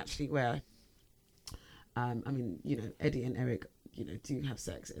a scene actually where, Eddie and Eric, do have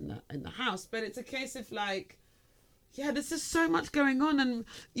sex in the house, but it's a case of like, yeah, there's just so much going on, and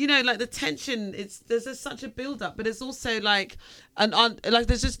like the tension. There's just such a build up, but it's also like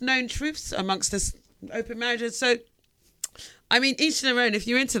there's just known truths amongst this open marriages. So, I mean, each to their own. If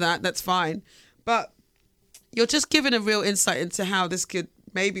you're into that, that's fine, but you're just given a real insight into how this could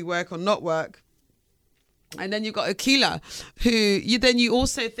maybe work or not work. And then you've got Akilah, who you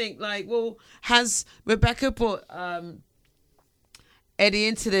also think like, well, has Rebecca brought Eddie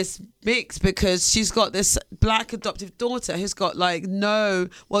into this mix because she's got this black adoptive daughter who's got like no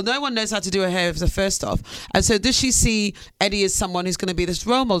one knows how to do her hair first off. And so does she see Eddie as someone who's going to be this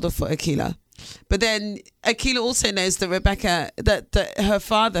role model for Akilah? But then Akilah also knows that Rebecca, that her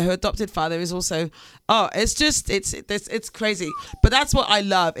father, her adopted father, is also, it's crazy. But that's what I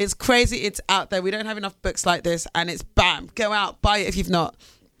love. It's crazy. It's out there. We don't have enough books like this, and it's bam, go out, buy it if you've not.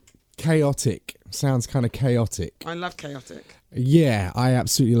 Chaotic. Sounds kind of chaotic. I love chaotic. Yeah, I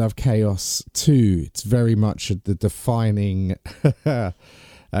absolutely love chaos too. It's very much the defining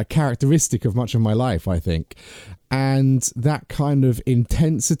characteristic of much of my life, I think. And that kind of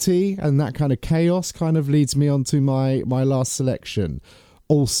intensity and that kind of chaos kind of leads me on to my last selection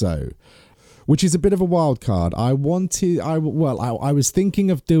also, which is a bit of a wild card. I was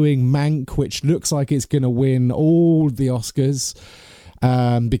thinking of doing Mank, which looks like it's going to win all the Oscars.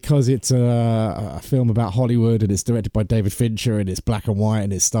 Because it's a film about Hollywood and it's directed by David Fincher and it's black and white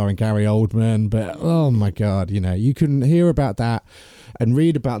and it's starring Gary Oldman. But oh my God, you can hear about that and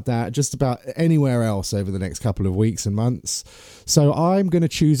read about that just about anywhere else over the next couple of weeks and months. So I'm going to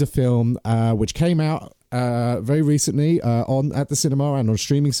choose a film which came out very recently at the cinema and on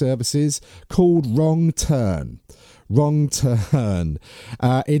streaming services called Wrong Turn. Wrong Turn.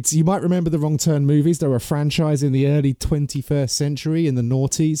 You might remember the Wrong Turn movies. They were a franchise in the early 21st century, in the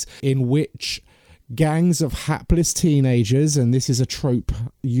noughties, in which gangs of hapless teenagers, and this is a trope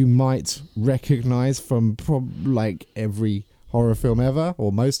you might recognize from like every horror film ever,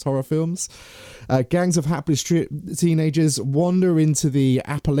 or most horror films. Gangs of hapless teenagers wander into the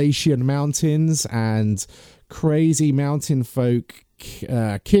Appalachian Mountains, and crazy mountain folk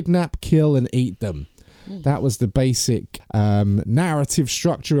kidnap, kill, and eat them. That was the basic narrative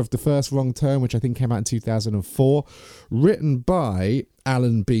structure of the first Wrong Turn, which I think came out in 2004, written by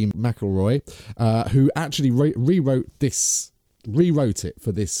Alan B. McElroy, who actually rewrote it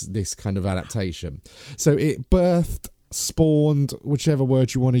for this kind of adaptation. So it spawned, whichever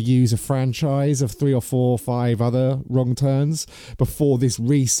word you want to use, a franchise of 3 or 4 or 5 other Wrong Turns before this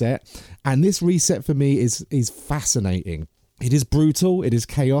reset. And this reset for me is fascinating. It is brutal. It is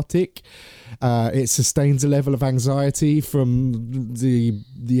chaotic. It sustains a level of anxiety from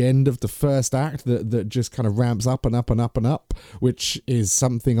the end of the first act that just kind of ramps up and up and up and up, which is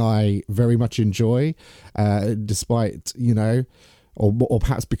something I very much enjoy, despite, or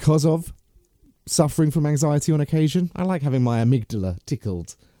perhaps because of suffering from anxiety on occasion. I like having my amygdala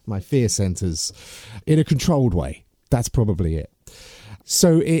tickled, my fear centers, in a controlled way. That's probably it.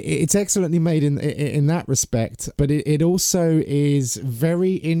 So it's excellently made in that respect, but it also is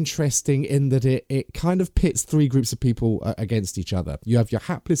very interesting in that it kind of pits 3 groups of people against each other. You have your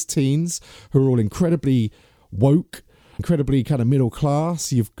hapless teens who are all incredibly woke, incredibly kind of middle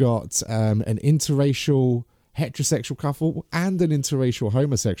class. You've got an interracial heterosexual couple and an interracial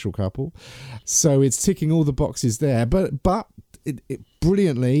homosexual couple. So it's ticking all the boxes there, but it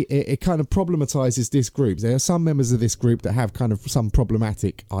brilliantly, it kind of problematizes this group. There are some members of this group that have kind of some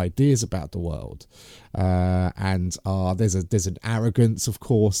problematic ideas about the world, and there's an arrogance, of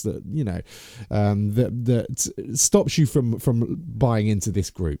course, that that stops you from buying into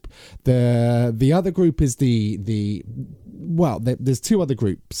this group. The other group is there's 2 other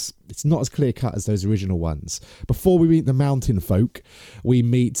groups. It's not as clear cut as those original ones. Before we meet the mountain folk, we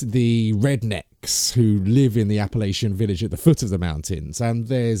meet the rednecks who live in the Appalachian village at the foot of the mountains. And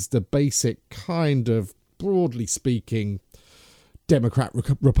there's the basic kind of, broadly speaking,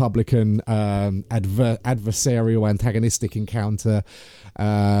 Democrat-Republican adversarial antagonistic encounter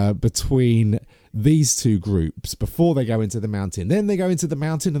between these 2 groups before they go into the mountain. Then they go into the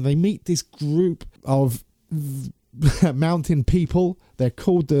mountain and they meet this group of mountain people. They're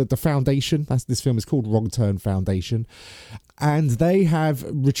called the Foundation. This film is called Wrong Turn Foundation. And they have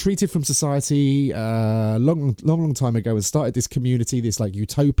retreated from society long time ago and started this community, this like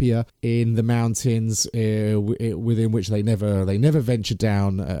utopia in the mountains, within which they never venture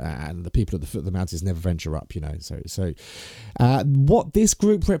down, and the people at the foot of the mountains never venture up. So what this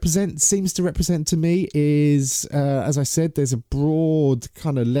group seems to represent to me is, as I said, there's a broad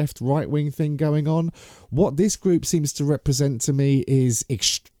kind of left-right wing thing going on. What this group seems to represent to me is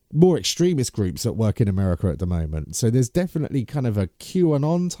more extremist groups at work in America at the moment. So there's definitely kind of a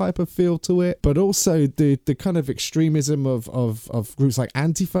QAnon type of feel to it, but also the kind of extremism of groups like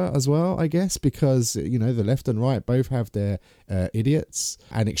Antifa as well, I guess, because, the left and right both have their idiots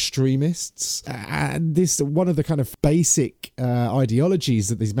and extremists. And this, one of the kind of basic ideologies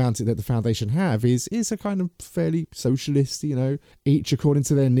that the foundation have is a kind of fairly socialist, each according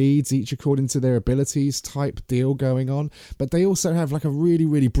to their needs, each according to their abilities type deal going on. But they also have like a really,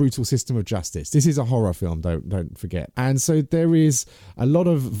 really brutal system of justice. This is a horror film, don't forget. And so there is a lot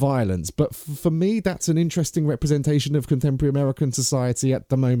of violence, but for me that's an interesting representation of contemporary American society at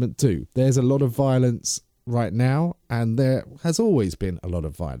the moment too. There's a lot of violence right now, and there has always been a lot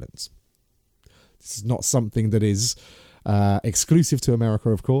of violence. This is not something that is exclusive to America,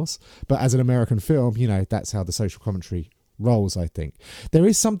 of course, but as an American film, that's how the social commentary roles. I think there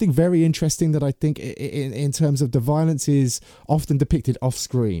is something very interesting that I think in terms of the violence is often depicted off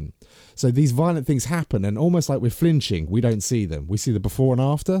screen. So these violent things happen, and almost like we're flinching, we don't see them. We see the before and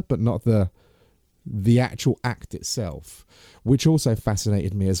after, but not the actual act itself, which also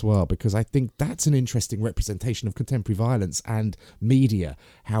fascinated me as well, because I think that's an interesting representation of contemporary violence and media,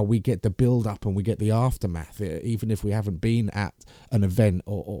 how we get the build up and we get the aftermath, even if we haven't been at an event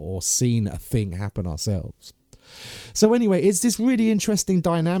or seen a thing happen ourselves. So anyway, it's this really interesting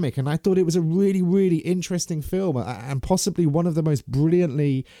dynamic, and I thought it was a really, really interesting film, and possibly one of the most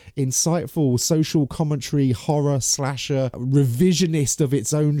brilliantly insightful social commentary, horror, slasher, revisionist of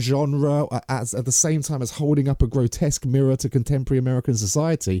its own genre, at the same time as holding up a grotesque mirror to contemporary American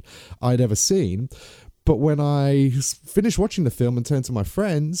society I'd ever seen. But when I finished watching the film and turned to my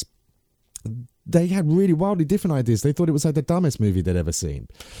friends, they had really wildly different ideas. They thought it was like the dumbest movie they'd ever seen.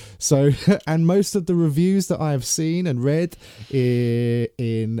 So, and most of the reviews that I have seen and read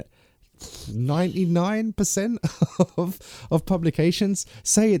in 99% of publications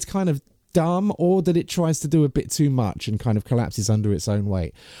say it's kind of dumb, or that it tries to do a bit too much and kind of collapses under its own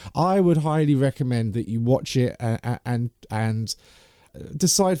weight. I would highly recommend that you watch it and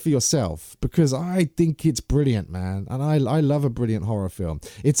decide for yourself, because I think it's brilliant, man, and I love a brilliant horror film.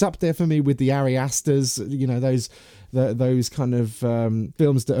 It's up there for me with the Ari Asters, those kind of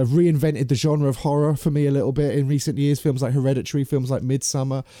films that have reinvented the genre of horror for me a little bit in recent years. Films like Hereditary, films like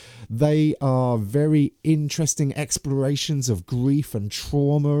Midsommar. They are very interesting explorations of grief and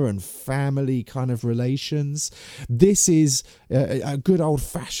trauma and family kind of relations. This is a good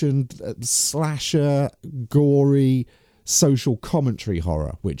old-fashioned slasher, gory social commentary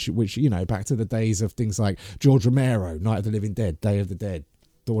horror, which back to the days of things like George Romero, Night of the Living Dead, Day of the Dead,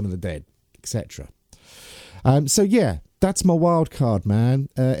 Dawn of the Dead, etc. So yeah, that's my wild card, man.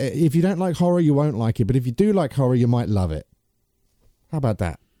 If you don't like horror, you won't like it, but if you do like horror, you might love it. How about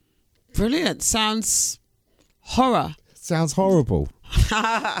that? Brilliant. Sounds horror. Sounds horrible.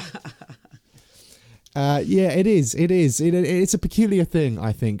 Yeah, it is. It's a peculiar thing,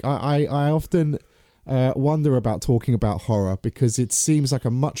 I think. I often wonder about talking about horror, because it seems like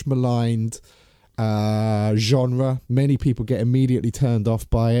a much maligned genre. Many people get immediately turned off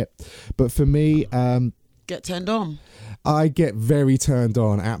by it, but for me, get turned on. I get very turned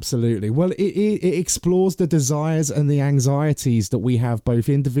on, absolutely. Well, it explores the desires and the anxieties that we have both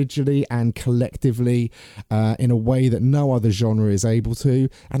individually and collectively in a way that no other genre is able to,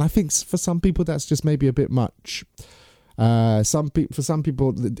 and I think for some people that's just maybe a bit much. For some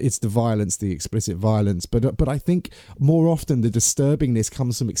people it's the violence, the explicit violence, but I think more often the disturbingness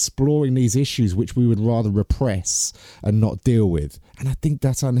comes from exploring these issues which we would rather repress and not deal with, and I think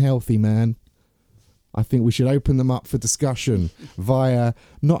that's unhealthy, man. I think we should open them up for discussion via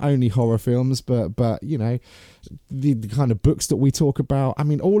not only horror films, but the kind of books that we talk about. I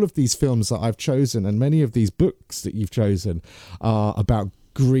mean, all of these films that I've chosen, and many of these books that you've chosen, are about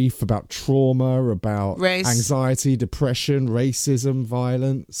grief, about trauma, about race, anxiety, depression, racism,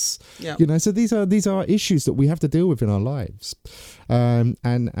 violence. Yeah. So these are issues that we have to deal with in our lives. And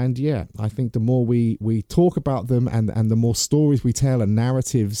yeah, I think the more we talk about them, and the more stories we tell and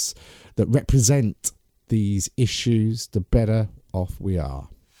narratives that represent these issues, the better off we are.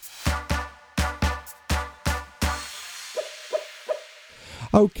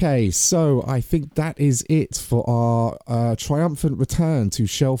 Okay, so I think that is it for our triumphant return to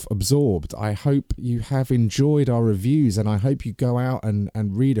Shelf Absorbed. I hope you have enjoyed our reviews, and I hope you go out and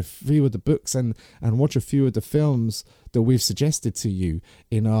read a few of the books and watch a few of the films that we've suggested to you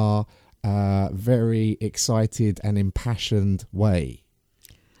in our very excited and impassioned way.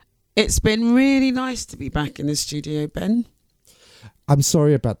 It's been really nice to be back in the studio, Ben. I'm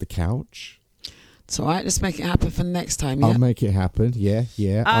sorry about the couch. It's all right. Let's make it happen for next time. Yeah? I'll make it happen. Yeah. For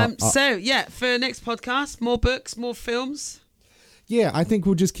next podcast, more books, more films. Yeah, I think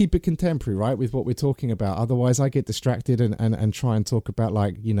we'll just keep it contemporary, right, with what we're talking about. Otherwise, I get distracted and try and talk about,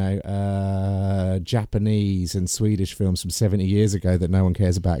 like, Japanese and Swedish films from 70 years ago that no one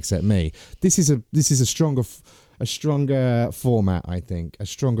cares about except me. This is a stronger format, I think, a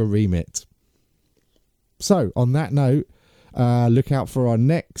stronger remit. So, on that note, look out for our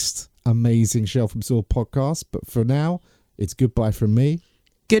next amazing Shelf Absorbed podcast. But for now, it's goodbye from me.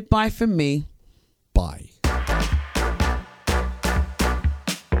 Goodbye from me. Bye.